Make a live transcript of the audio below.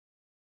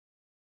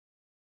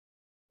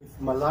With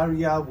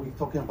malaria, we're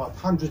talking about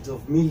hundreds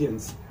of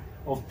millions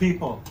of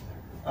people,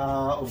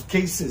 of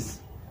cases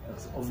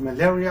of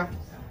malaria,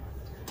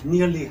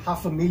 nearly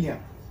 500,000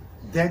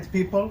 dead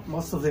people,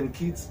 most of them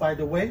kids, by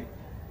the way.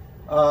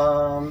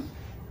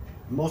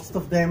 Most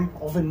of them,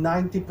 over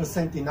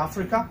 90% in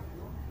Africa.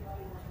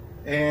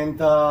 And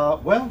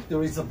well,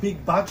 there is a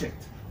big budget.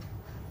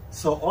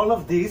 So all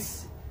of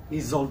this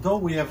is, although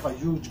we have a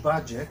huge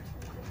budget,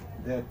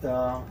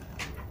 that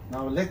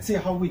now let's see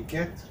how we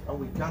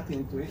got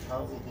into it.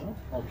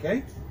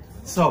 Okay,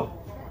 so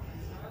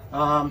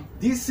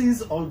this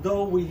is,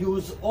 although we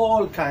use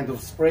all kinds of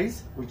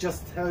sprays, we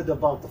just heard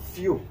about a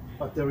few,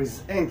 but there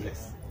is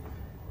endless.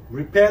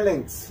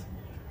 Repellents,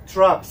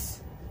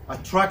 traps,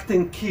 attract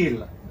and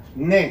kill,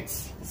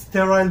 nets,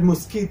 sterile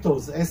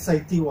mosquitoes,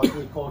 SIT what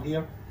we call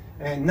here,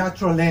 and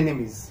natural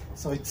enemies.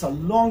 So it's a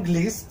long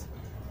list,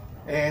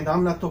 and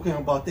I'm not talking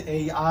about the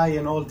AI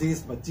and all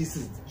this, but this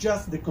is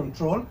just the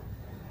control.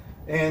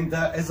 And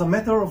as a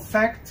matter of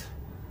fact,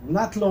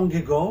 not long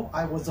ago,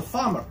 I was a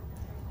farmer,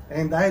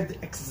 and I had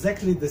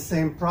exactly the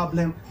same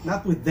problem,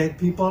 not with dead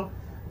people,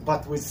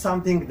 but with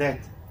something that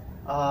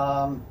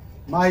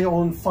my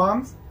own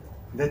farms,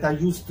 that I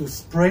used to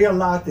spray a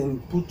lot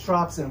and put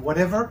traps and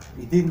whatever,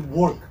 it didn't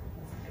work,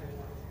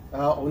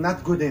 or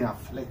not good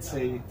enough, let's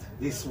say it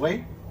this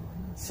way.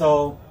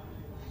 So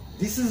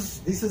this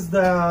is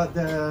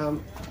the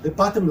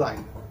bottom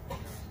line.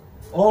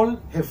 All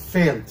have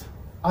failed.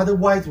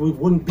 Otherwise, we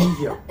wouldn't be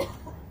here,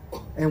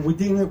 and we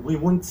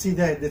wouldn't see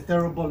the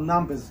terrible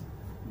numbers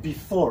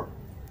before.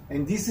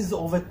 And this is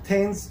over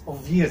tens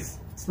of years.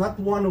 It's not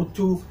 1 or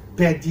 2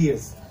 bad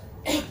years.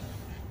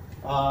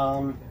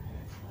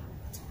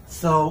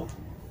 So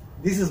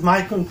this is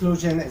my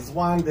conclusion as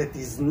one that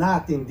is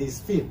not in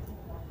this field.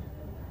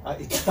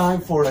 It's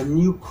time for a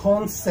new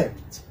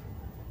concept.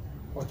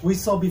 What we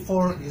saw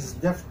before is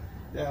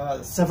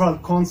several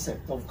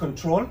concepts of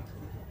control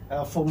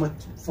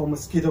for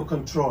mosquito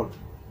control.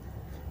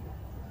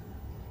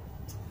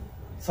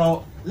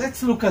 So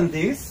let's look at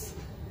this,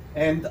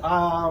 and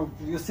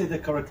you see the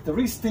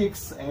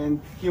characteristics, and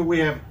here we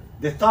have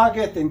the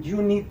target, and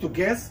you need to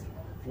guess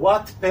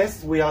what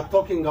pest we are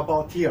talking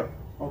about here,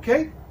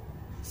 okay?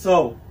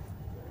 So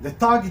the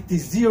target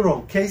is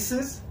 0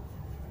 cases,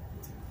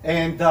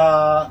 and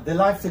the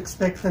life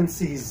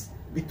expectancy is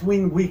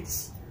between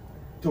weeks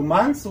to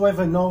months.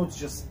 Whoever knows,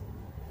 just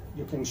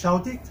you can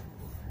shout it.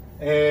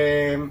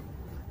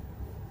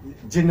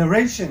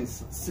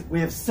 Generations, we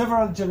have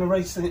several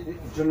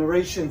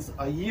generations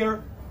a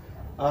year.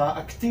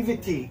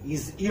 Activity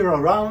is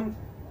year-round.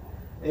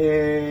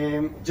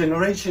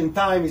 Generation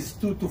time is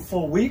 2 to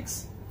 4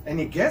 weeks.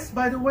 Any guess,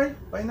 by the way,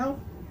 by now?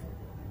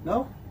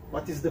 No?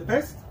 What is the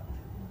pest?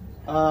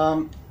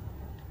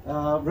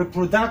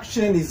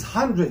 Reproduction is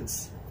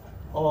hundreds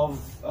of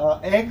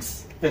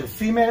eggs per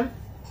female.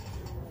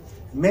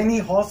 Many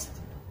hosts.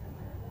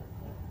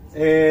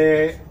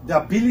 The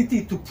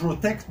ability to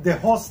protect the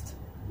host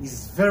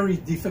is very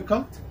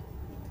difficult.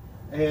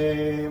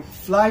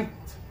 Flight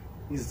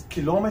is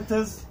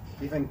kilometers,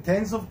 even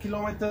tens of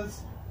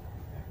kilometers.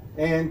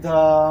 And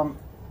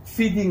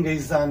feeding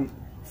is on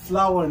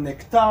flower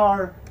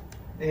nectar,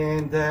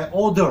 and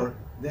odor.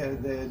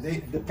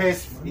 The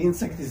pest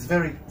insect is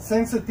very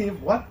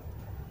sensitive. What?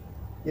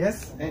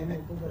 Yes,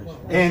 and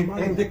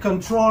the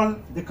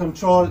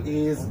control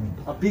is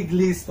a big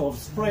list of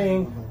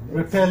spraying,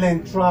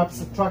 repellent,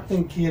 traps, attract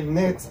and kill,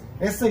 nets,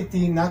 SIT,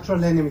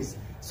 natural enemies.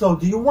 So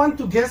do you want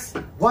to guess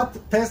what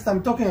pest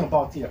I'm talking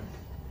about here?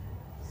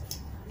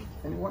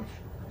 Anyone?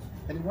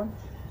 Anyone?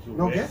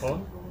 No guess?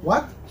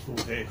 What?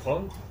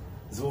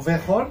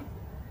 Zuvechol.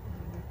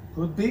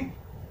 Could be.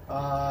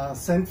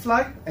 Scent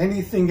fly.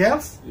 Anything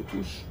else?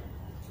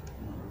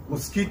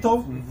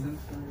 Mosquito?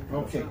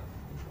 Okay.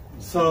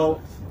 So,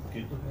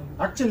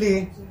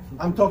 actually,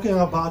 I'm talking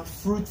about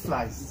fruit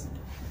flies.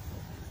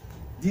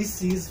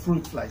 This is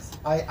fruit flies.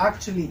 I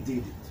actually did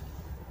it.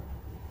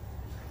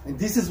 And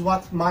this is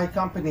what my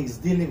company is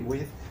dealing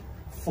with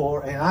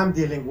and I'm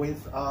dealing with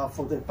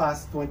for the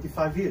past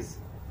 25 years.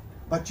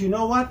 But you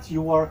know what?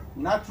 You are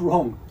not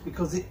wrong,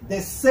 because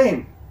the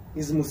same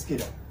is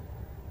mosquito.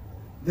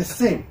 The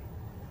same.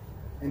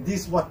 And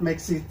this is what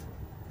makes it,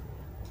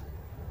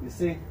 you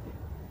see,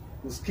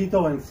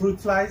 mosquito and fruit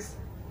flies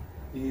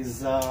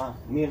is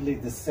nearly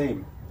the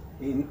same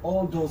in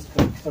all those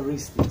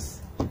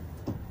characteristics.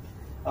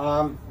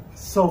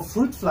 So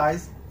fruit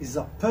flies is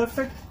a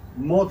perfect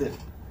model.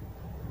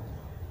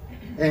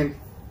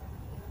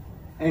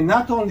 And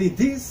not only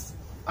this,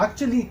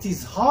 actually it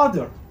is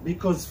harder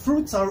because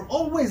fruits are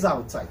always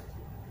outside.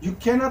 You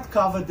cannot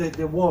cover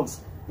the walls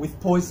with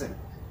poison.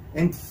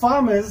 And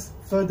farmers,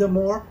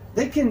 furthermore,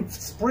 they can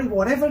spray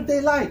whatever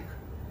they like.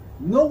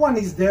 No one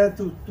is there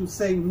to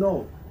say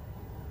no.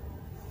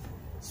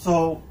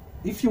 So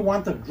if you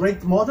want a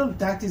great model,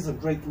 that is a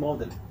great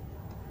model.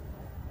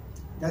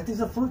 That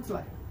is a fruit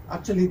fly.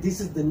 Actually, this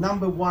is the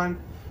 #1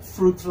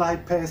 fruit fly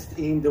pest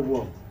in the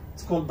world.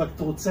 It's called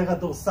Bacterothera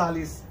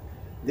dorsalis.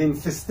 The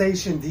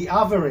infestation, the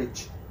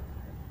average,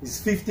 is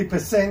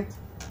 50%,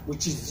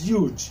 which is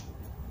huge.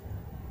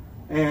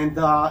 And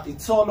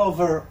it's all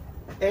over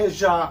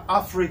Asia,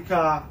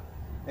 Africa.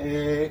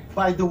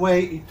 By the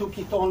way, it took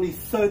it only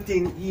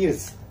 13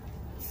 years,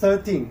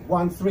 13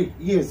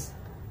 years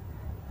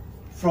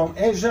from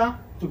Asia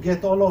to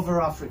get all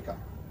over Africa.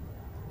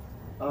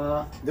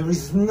 There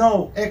is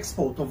no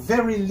export, or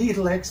very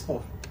little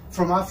export,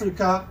 from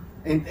Africa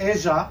and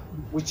Asia,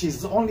 which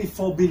is only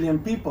 4 billion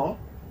people,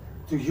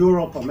 to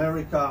Europe,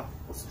 America,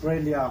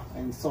 Australia,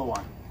 and so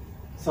on.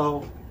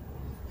 So,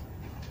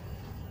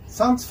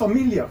 sounds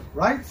familiar,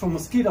 right? For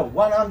mosquito,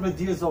 100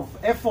 years of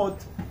effort,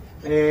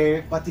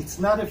 but it's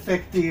not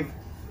effective.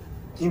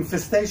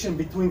 Infestation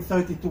between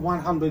 30 to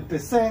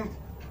 100%.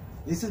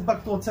 This is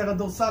Bacterocerra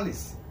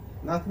dorsalis,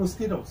 not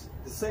mosquitoes,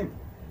 the same.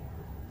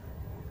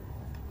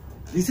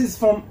 This is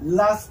from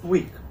last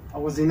week. I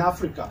was in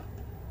Africa,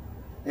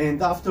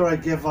 and after I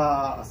gave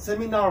a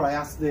seminar, I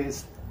asked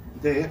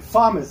the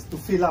farmers to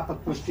fill up a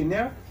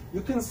questionnaire.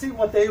 You can see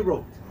what they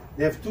wrote.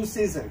 They have 2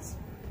 seasons.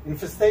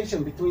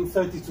 Infestation between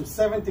 30 to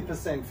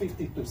 70%,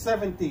 50 to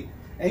 70,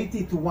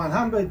 80 to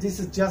 100. This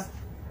is just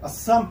a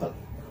sample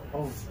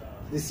of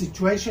the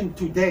situation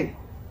today.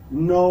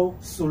 No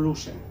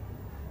solution.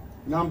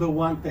 Number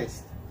 1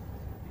 pest.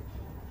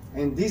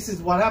 And this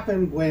is what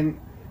happened when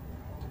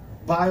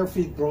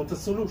Biofeed brought a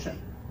solution.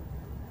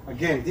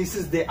 Again, this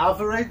is the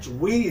average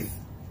with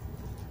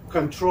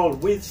control,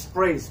 with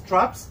sprays,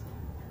 traps,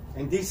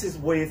 and this is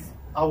with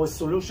our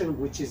solution,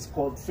 which is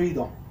called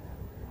Freedom.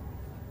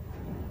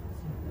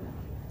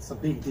 It's a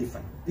big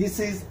difference. This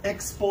is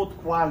export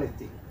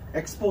quality.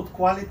 Export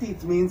quality,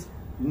 it means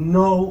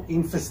no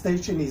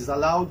infestation is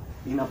allowed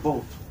in a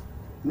boat.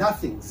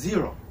 Nothing,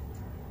 zero.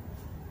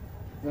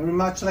 Very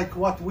much like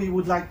what we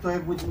would like to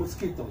have with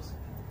mosquitoes.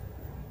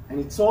 And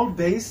it's all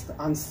based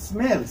on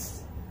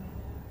smells,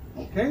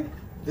 okay?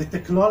 The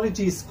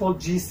technology is called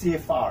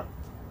GCFR.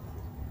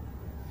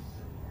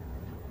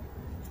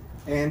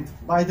 And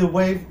by the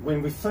way,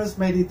 when we first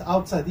made it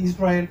outside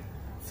Israel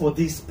for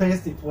this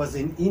pest, it was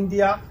in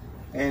India.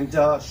 And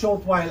a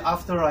short while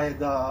after, I had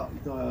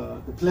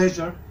the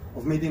pleasure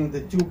of meeting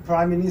the 2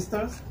 prime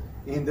ministers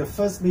in the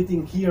first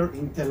meeting here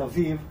in Tel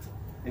Aviv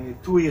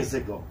 2 years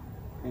ago.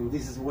 And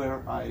this is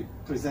where I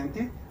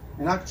presented.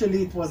 And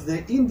actually, it was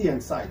the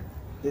Indian side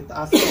that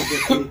asked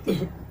for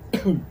the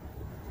meeting.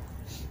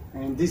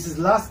 And this is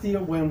last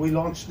year when we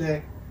launched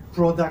the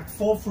product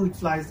for fruit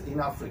flies in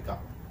Africa.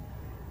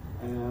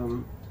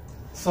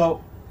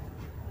 So,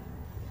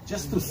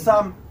 just to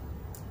sum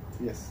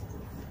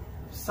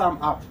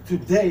up,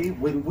 today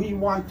when we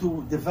want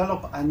to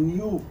develop a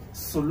new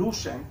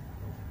solution,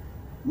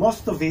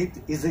 most of it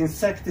is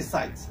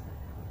insecticides.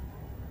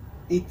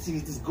 It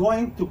is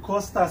going to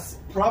cost us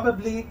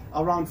probably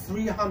around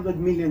 $300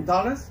 million,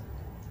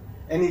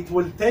 and it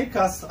will take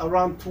us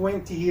around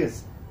 20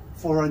 years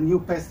for a new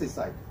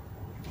pesticide.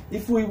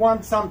 If we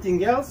want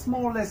something else,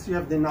 more or less you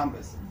have the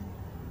numbers.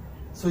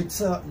 So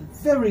it's a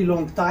very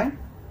long time,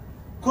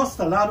 costs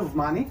a lot of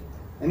money,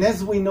 and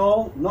as we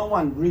know, no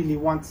one really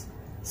wants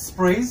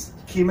sprays,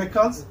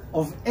 chemicals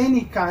of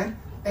any kind,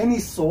 any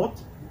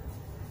sort,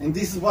 and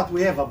this is what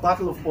we have, a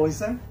bottle of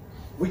poison.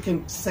 We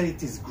can say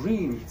it is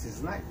green, it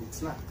is not,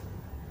 it's not.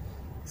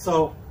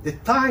 So the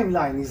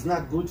timeline is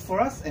not good for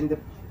us, and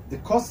the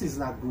cost is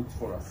not good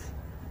for us.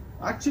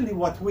 Actually,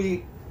 what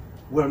we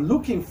were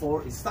looking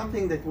for is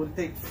something that will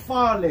take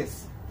far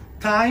less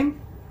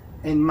time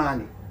and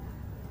money.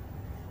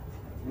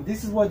 And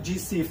this is what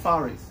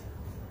GCFR is.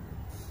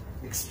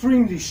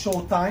 Extremely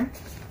short time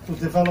to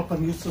develop a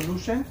new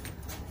solution,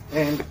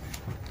 and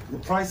the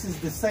price is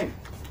the same.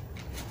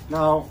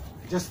 Now,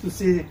 just to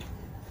see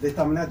that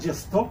I'm not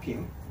just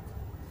talking,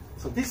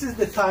 so this is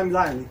the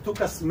timeline. It took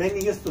us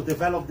many years to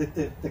develop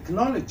the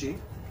technology,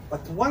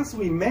 but once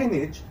we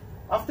manage,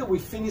 after we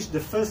finish the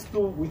first 2,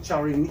 which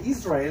are in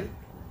Israel,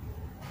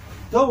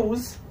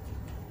 those,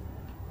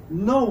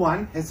 no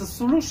one has a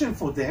solution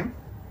for them,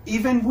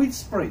 even with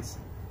sprays.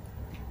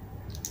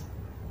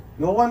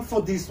 No one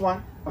for this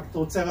one,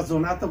 Bacterocerra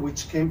zonata,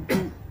 which came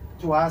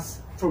to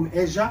us from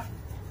Asia.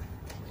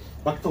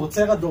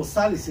 Bacterocerra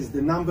dorsalis is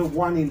the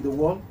 #1 in the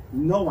world.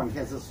 No one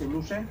has a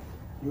solution.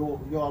 You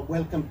are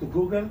welcome to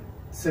Google.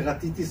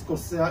 Ceratitis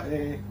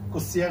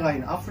cossiera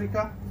in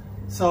Africa.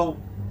 So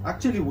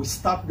actually we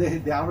stopped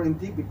the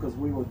R&D because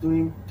we were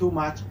doing too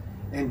much.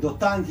 And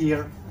Dotan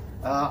here,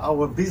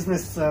 our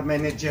business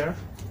manager,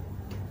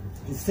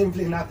 is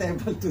simply not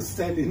able to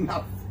sell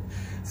enough.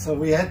 So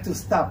we had to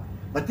stop.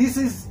 But this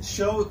is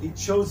it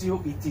shows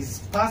you it is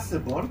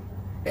possible.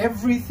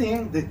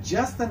 Everything that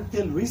just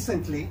until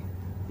recently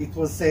it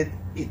was said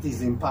it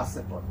is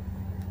impossible.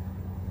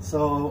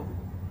 So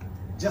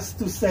just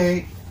to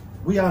say,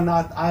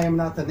 I am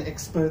not an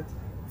expert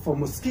for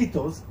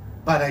mosquitoes,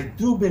 but I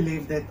do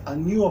believe that a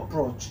new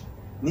approach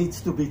needs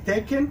to be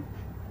taken,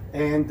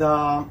 and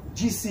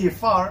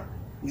GCFR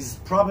is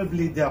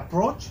probably the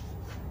approach.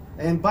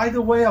 And by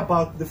the way,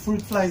 about the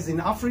fruit flies in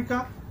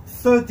Africa,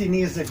 13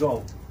 years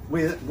ago,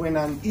 when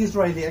an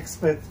Israeli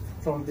expert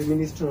from the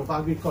Ministry of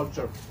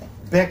Agriculture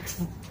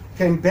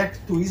came back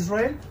to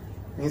Israel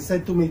and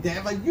said to me, they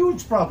have a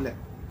huge problem.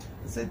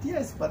 I said,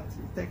 yes, but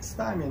it takes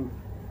time and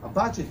a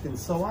budget and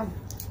so on.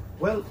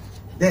 Well,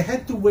 they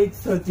had to wait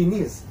 13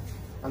 years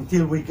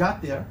until we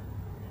got there,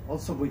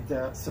 also with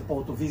the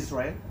support of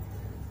Israel,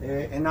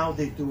 and now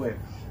they do have.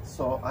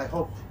 So I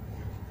hope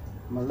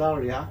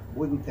malaria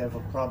wouldn't have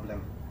a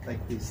problem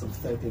like this in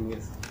 13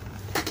 years.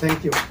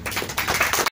 Thank you.